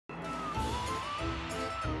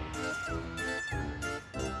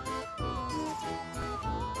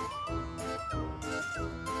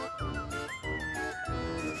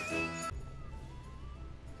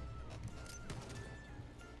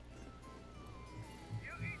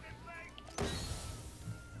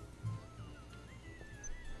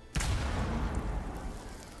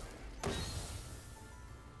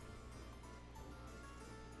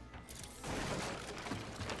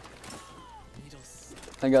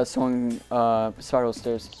I got someone spiral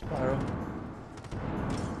stairs. Spiral.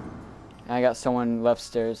 And I got someone left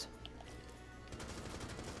stairs.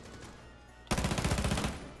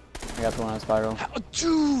 I got the one on spiral. How,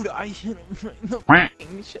 dude, I hit him right in the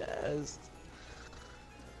fucking chest.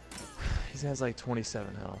 He has like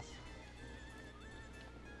 27 health.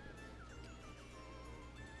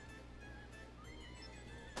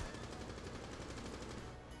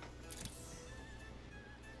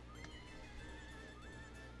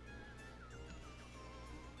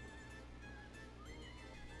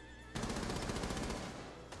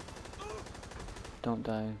 Don't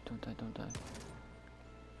die, don't die, don't die.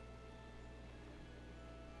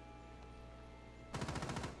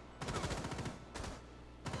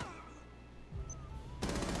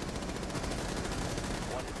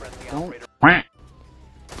 Don't.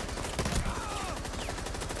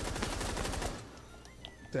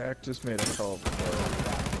 Dak just made a call. Stop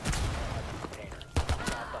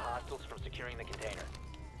the hostiles from securing the container.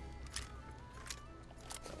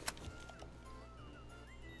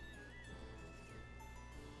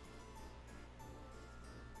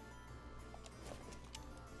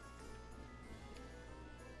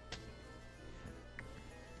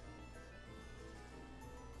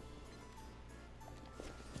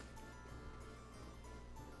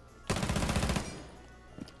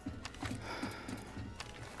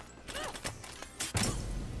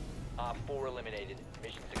 Op 4 eliminated.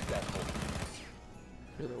 Mission successful.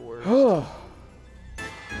 You're the worst.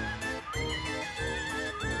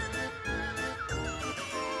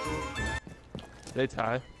 They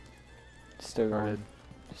tie. Still going. Started.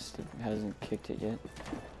 Just hasn't kicked it yet.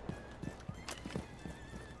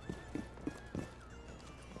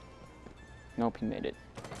 Nope, he made it.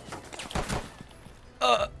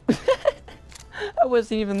 I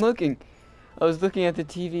wasn't even looking. I was looking at the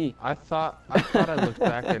TV. I thought I looked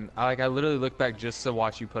back and I literally looked back just to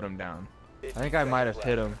watch you put him down. I think I might have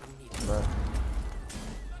hit him, but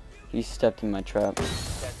He stepped in my trap. 10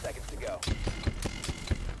 seconds to go.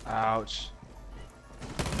 ouch.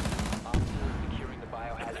 Op 4 is securing the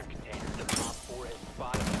biohazard container. Op 4 has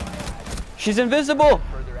spotted the biohazard. She's invisible!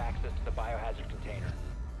 Further access to the biohazard container.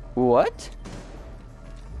 What?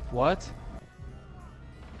 What?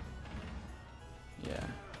 Yeah.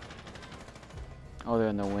 Oh, they're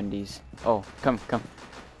in the Wendy's. Oh, come.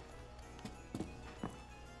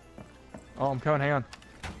 Oh, I'm coming. Hang on.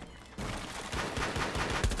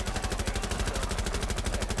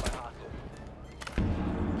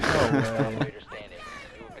 No way. Operator standing.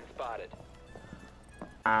 You have been spotted.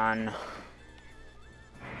 On.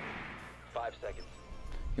 5 seconds.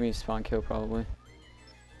 Give me a spawn kill, probably.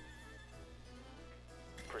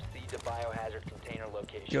 Proceed to biohazard container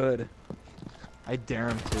location. Good. I dare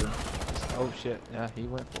him to. Oh shit. Yeah, he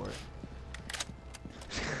went for it.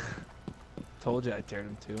 Told you I dared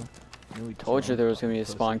him to. Knew he'd Told kill you there him. was gonna be a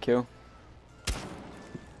Pussy. spawn kill.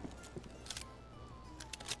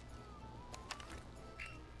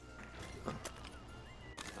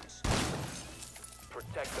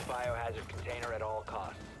 Protect the biohazard container at all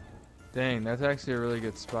costs. Dang, that's actually a really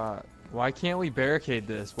good spot. Why can't we barricade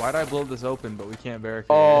this? Why'd I blow this open, but we can't barricade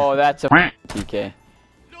Oh, it? that's a PK.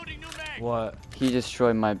 What? He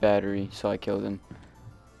destroyed my battery, so I killed him.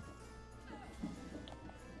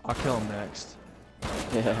 I'll kill him next.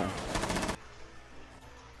 Yeah.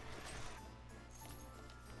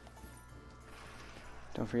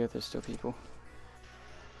 Don't forget there's still people.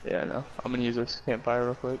 Yeah, I know. I'm gonna use this campfire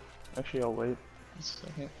real quick. Actually, I'll wait a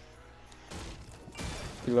second.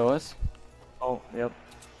 Below us? Oh, yep.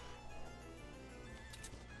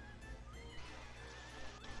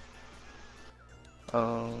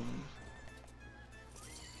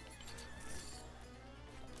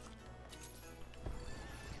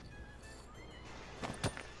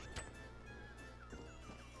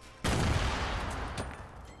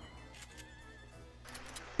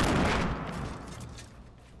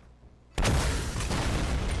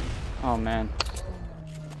 Oh man.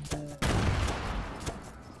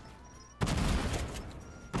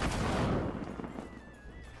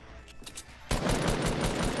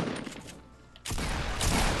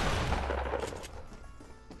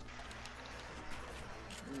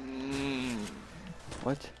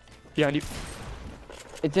 What? Behind you.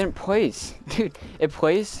 It didn't place. Dude, it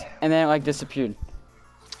placed and then it like disappeared.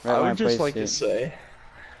 Right I when would just placed like to it. say,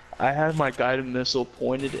 I had my guided missile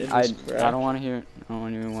pointed in I this crack, don't want to hear it. I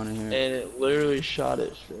don't even want to hear and it. it literally shot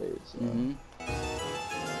it straight. So. Mm-hmm.